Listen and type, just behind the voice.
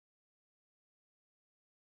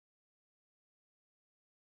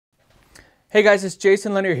Hey guys, it's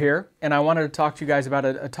Jason Lanier here, and I wanted to talk to you guys about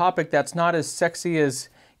a topic that's not as sexy as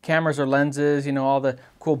cameras or lenses, you know, all the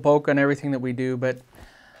cool bokeh and everything that we do, but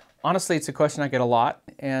honestly, it's a question I get a lot,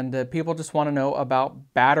 and people just want to know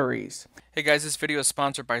about batteries. Hey guys, this video is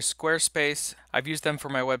sponsored by Squarespace. I've used them for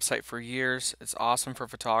my website for years. It's awesome for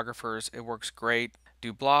photographers. It works great.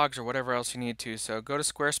 Do blogs or whatever else you need to, so go to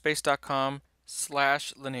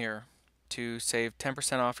squarespace.com/Lanier to save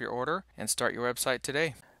 10% off your order and start your website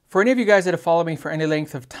today. For any of you guys that have followed me for any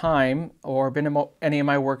length of time or been to any of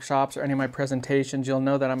my workshops or any of my presentations, you'll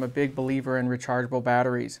know that I'm a big believer in rechargeable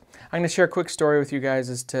batteries. I'm going to share a quick story with you guys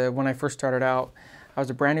as to when I first started out. I was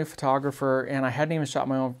a brand new photographer and I hadn't even shot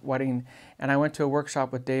my own wedding, and I went to a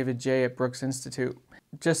workshop with David J. at Brooks Institute.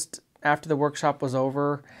 Just after the workshop was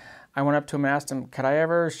over, I went up to him and asked him, could I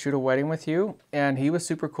ever shoot a wedding with you? And he was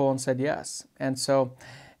super cool and said yes. And so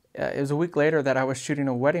it was a week later that I was shooting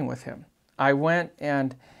a wedding with him. I went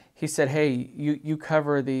and he said, hey, you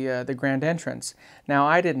cover the grand entrance. Now,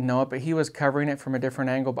 I didn't know it, but he was covering it from a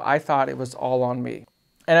different angle, but I thought it was all on me.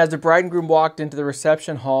 And as the bride and groom walked into the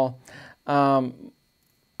reception hall,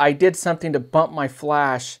 I did something to bump my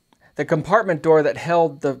flash. The compartment door that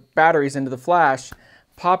held the batteries into the flash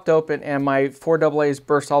popped open and my 4 AA's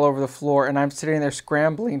burst all over the floor, and I'm sitting there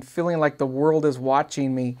scrambling, feeling like the world is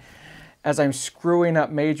watching me as I'm screwing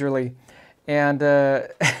up majorly. And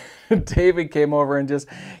David came over and just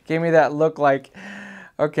gave me that look like,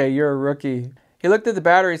 okay, you're a rookie. He looked at the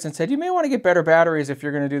batteries and said, you may want to get better batteries if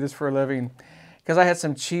you're going to do this for a living. Because I had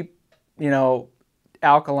some cheap, you know,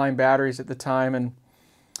 alkaline batteries at the time. And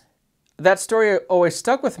that story always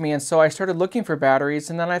stuck with me. And so I started looking for batteries.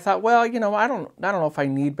 And then I thought, well, you know, I don't know if I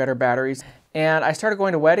need better batteries. And I started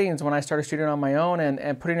going to weddings when I started shooting on my own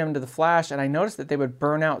and putting them into the flash. And I noticed that they would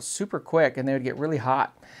burn out super quick and they would get really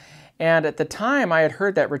hot. And at the time, I had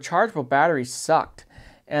heard that rechargeable batteries sucked,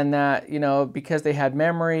 and that, you know, because they had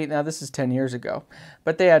memory, now this is 10 years ago,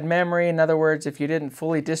 but they had memory. In other words, if you didn't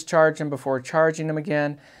fully discharge them before charging them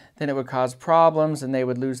again, then it would cause problems and they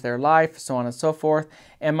would lose their life, so on and so forth.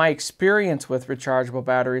 And my experience with rechargeable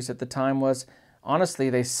batteries at the time was, honestly,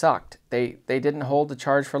 they sucked. They didn't hold the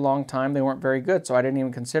charge for a long time. They weren't very good, so I didn't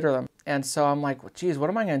even consider them. And so I'm like, well, geez, what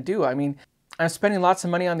am I going to do? I mean, I'm spending lots of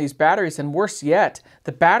money on these batteries, and worse yet,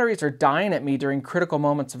 the batteries are dying at me during critical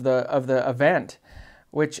moments of the event,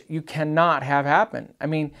 which you cannot have happen. I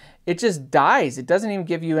mean, it just dies. It doesn't even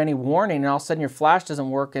give you any warning, and all of a sudden your flash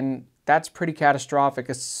doesn't work, and that's pretty catastrophic,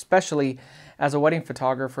 especially as a wedding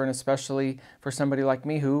photographer, and especially for somebody like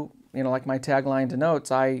me who, you know, like my tagline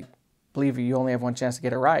denotes, I believe you only have one chance to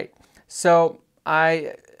get it right. So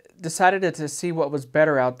I decided to see what was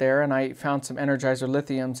better out there, and I found some Energizer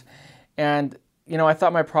Lithiums. And, you know, I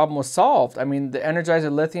thought my problem was solved. I mean, the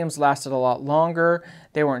Energizer Lithiums lasted a lot longer.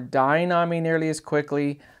 They weren't dying on me nearly as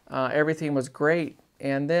quickly. Everything was great.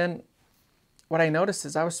 And then what I noticed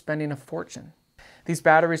is I was spending a fortune. These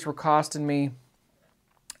batteries were costing me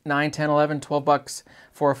 $9, $10, $11, $12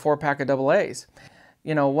 for a 4-pack of AA's.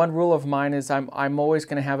 You know, one rule of mine is I'm always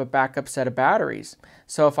going to have a backup set of batteries.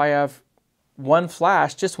 So if I have one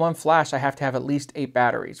flash, just one flash, I have to have at least 8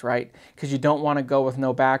 batteries, right? Because you don't want to go with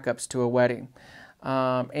no backups to a wedding.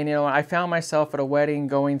 And you know, I found myself at a wedding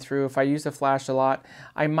going through, if I use the flash a lot,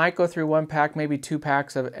 I might go through 1 pack, maybe 2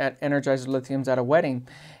 packs of Energizer Lithiums at a wedding.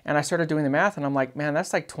 And I started doing the math and I'm like, man,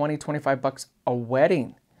 that's like 20, 25 bucks a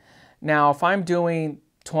wedding. Now, if I'm doing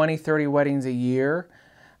 20, 30 weddings a year,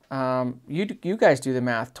 you guys do the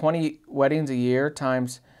math. 20 weddings a year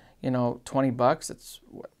times, you know, 20 bucks, it's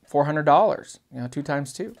what, $400, you know, 2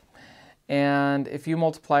 times 2. And if you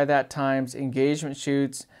multiply that times engagement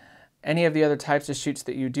shoots, any of the other types of shoots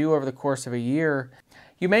that you do over the course of a year,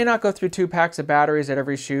 you may not go through 2 packs of batteries at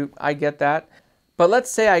every shoot. I get that. But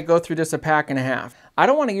let's say I go through just a pack and a half. I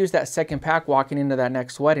don't want to use that second pack walking into that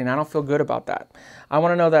next wedding. I don't feel good about that. I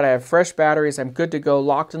want to know that I have fresh batteries. I'm good to go,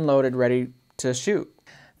 locked and loaded, ready to shoot.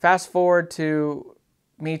 Fast forward to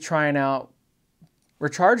me trying out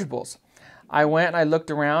rechargeables. I went and I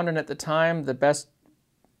looked around, and at the time, the best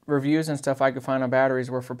reviews and stuff I could find on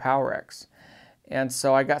batteries were for Powerex. And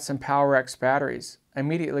so I got some Powerex batteries. I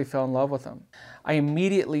immediately fell in love with them. I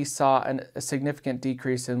immediately saw a significant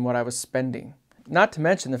decrease in what I was spending. Not to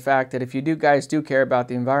mention the fact that if you guys do care about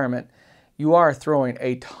the environment, you are throwing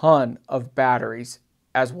a ton of batteries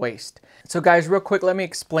as waste. So guys, real quick, let me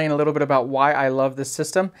explain a little bit about why I love this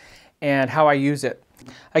system and how I use it.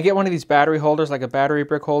 I get one of these battery holders, like a battery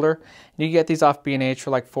brick holder. You get these off B&H for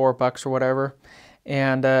like $4 or whatever.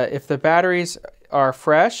 And if the batteries are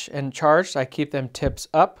fresh and charged, I keep them tips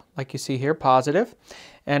up, like you see here, positive.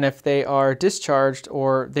 And if they are discharged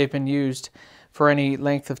or they've been used for any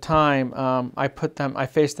length of time, I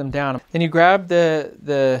face them down. Then you grab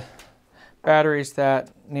the batteries that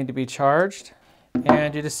need to be charged,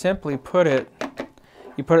 and you just simply put it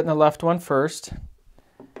in the left one first,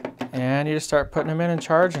 and you just start putting them in and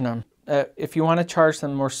charging them. If you want to charge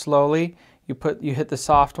them more slowly, you hit the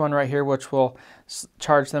soft one right here, which will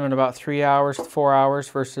charge them in about 3 hours, 4 hours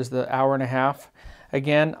versus the hour and a half.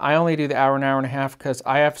 Again, I only do the hour and a half because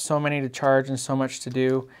I have so many to charge and so much to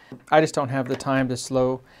do. I just don't have the time to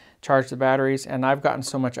slow charge the batteries, and I've gotten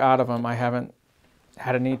so much out of them, I haven't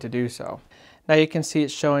had a need to do so. Now you can see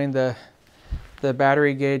it's showing the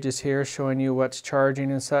battery gauges here, showing you what's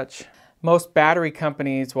charging and such. Most battery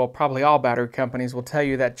companies, well, probably all battery companies, will tell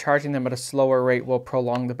you that charging them at a slower rate will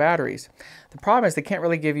prolong the batteries. The problem is they can't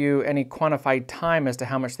really give you any quantified time as to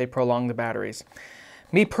how much they prolong the batteries.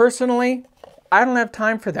 Me personally, I don't have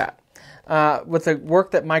time for that. With the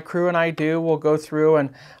work that my crew and I do, we'll go through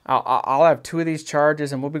and I'll have 2 of these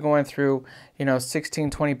charges, and we'll be going through,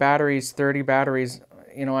 16, 20 batteries, 30 batteries,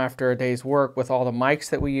 after a day's work with all the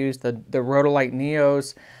mics that we use, the Rotolite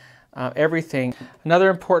Neos, everything. Another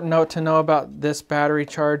important note to know about this battery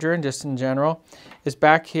charger, and just in general, is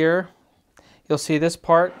back here, you'll see this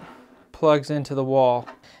part plugs into the wall.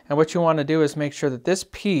 And what you want to do is make sure that this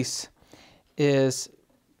piece is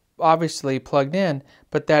obviously plugged in,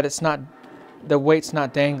 but that it's not, the weight's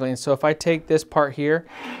not dangling. So if I take this part here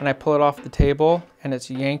and I pull it off the table and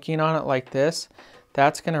it's yanking on it like this,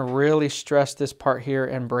 that's going to really stress this part here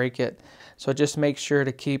and break it. So just make sure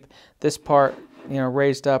to keep this part,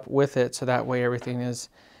 raised up with it, so that way everything is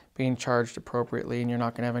being charged appropriately and you're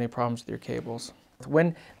not going to have any problems with your cables.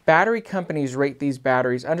 When battery companies rate these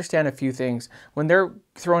batteries, understand a few things. When they're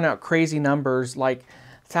throwing out crazy numbers like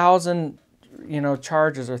 1,000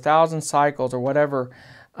 charges or 1,000 cycles or whatever,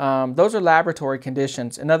 those are laboratory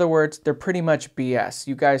conditions. In other words, they're pretty much BS.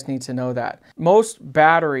 You guys need to know that. Most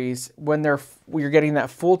batteries, when you're getting that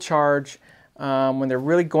full charge, when they're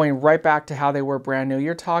really going right back to how they were brand new,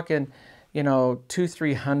 you're talking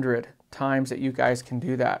 200-300 times that you guys can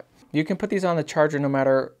do that. You can put these on the charger no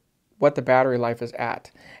matter what the battery life is at.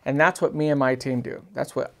 And that's what me and my team do.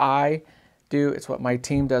 That's what I do. It's what my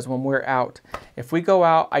team does when we're out. If we go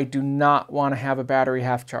out, I do not want to have a battery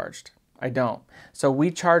half charged. I don't. So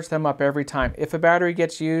we charge them up every time. If a battery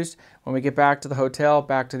gets used, when we get back to the hotel,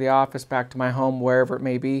 back to the office, back to my home, wherever it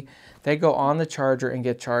may be, they go on the charger and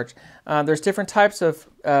get charged. There's different types of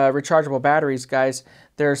rechargeable batteries, guys.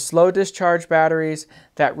 There's slow discharge batteries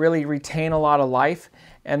that really retain a lot of life.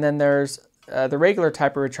 And then there's the regular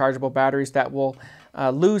type of rechargeable batteries that will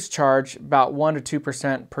lose charge about 1% to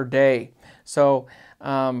 2% per day. So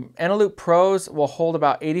Eneloop Pros will hold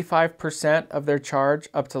about 85% of their charge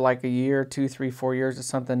up to like a year, 2, 3, 4 years or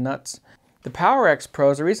something nuts. The Powerex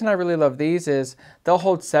Pros, the reason I really love these is they'll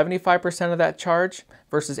hold 75% of that charge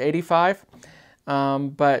versus 85.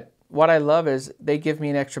 But what I love is they give me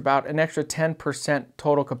about an extra 10%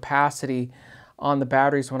 total capacity on the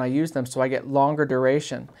batteries when I use them, so I get longer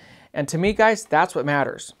duration. And to me, guys, that's what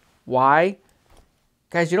matters. Why?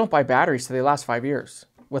 Guys, you don't buy batteries so they last 5 years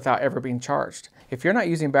without ever being charged. If you're not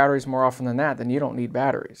using batteries more often than that, then you don't need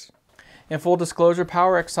batteries. In full disclosure,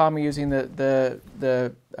 Powerex saw me using the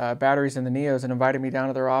batteries in the Neos and invited me down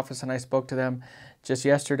to their office, and I spoke to them just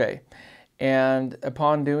yesterday. And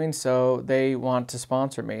upon doing so, they want to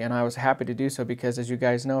sponsor me, and I was happy to do so because, as you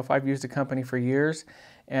guys know, if I've used a company for years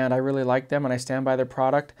and I really like them and I stand by their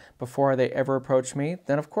product before they ever approach me,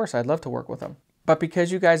 then of course I'd love to work with them. But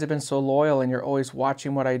because you guys have been so loyal and you're always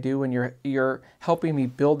watching what I do and you're helping me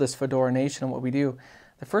build this Fedora Nation and what we do,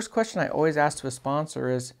 the first question I always ask to a sponsor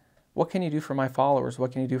is, what can you do for my followers?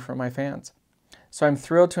 What can you do for my fans? So I'm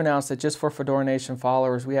thrilled to announce that just for Fedora Nation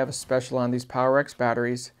followers, we have a special on these Powerex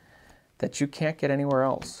batteries that you can't get anywhere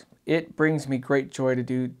else. It brings me great joy to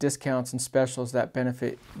do discounts and specials that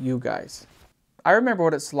benefit you guys. I remember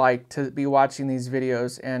what it's like to be watching these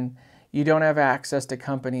videos and you don't have access to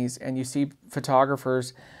companies and you see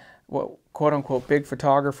photographers, well, quote unquote big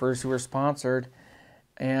photographers who are sponsored,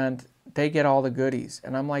 and they get all the goodies.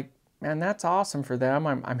 And I'm like, man, that's awesome for them.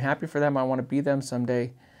 I'm happy for them. I want to be them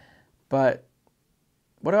someday. But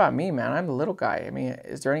what about me, man? I'm the little guy. I mean,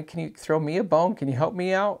 can you throw me a bone? Can you help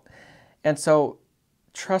me out? And so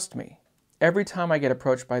trust me, every time I get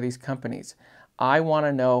approached by these companies, I want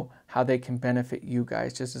to know how they can benefit you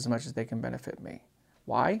guys just as much as they can benefit me.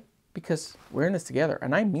 Why? Because we're in this together,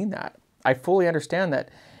 and I mean that. I fully understand that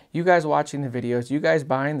you guys watching the videos, you guys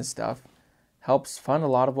buying the stuff helps fund a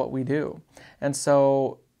lot of what we do. And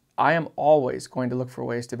so I am always going to look for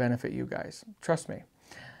ways to benefit you guys. Trust me.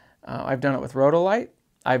 I've done it with Rotolite.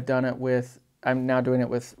 I'm now doing it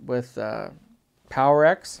with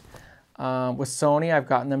Powerex. With Sony, I've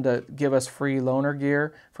gotten them to give us free loaner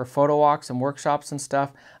gear for photo walks and workshops and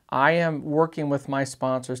stuff. I am working with my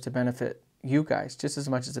sponsors to benefit you guys just as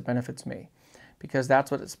much as it benefits me, because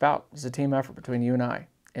that's what it's about. It's a team effort between you and I.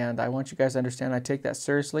 And I want you guys to understand I take that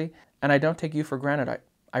seriously, and I don't take you for granted.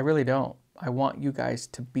 I really don't. I want you guys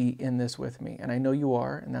to be in this with me, and I know you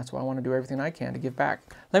are, and that's why I want to do everything I can to give back.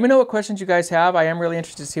 Let me know what questions you guys have. I am really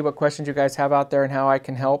interested to see what questions you guys have out there and how I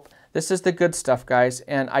can help. This is the good stuff, guys,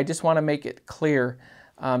 and I just want to make it clear.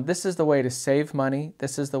 This is the way to save money.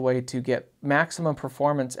 This is the way to get maximum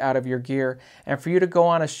performance out of your gear, and for you to go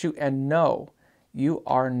on a shoot and know you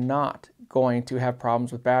are not going to have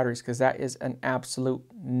problems with batteries, because that is an absolute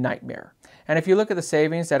nightmare. And if you look at the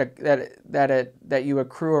savings that you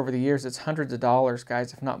accrue over the years, it's hundreds of dollars,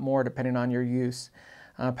 guys, if not more, depending on your use.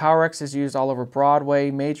 Powerex is used all over Broadway,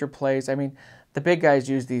 major plays. I mean, the big guys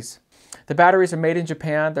use these. The batteries are made in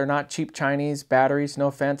Japan. They're not cheap Chinese batteries, no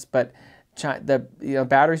offense, but the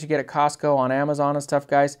batteries you get at Costco, on Amazon and stuff,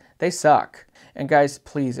 guys, they suck. And guys,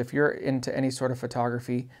 please, if you're into any sort of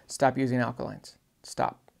photography, stop using alkalines.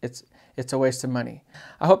 Stop. It's a waste of money.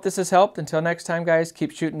 I hope this has helped. Until next time, guys,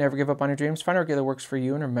 keep shooting, never give up on your dreams. Find a rig that works for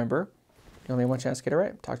you, and remember, you only have one chance to get it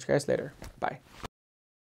right. Talk to you guys later. Bye.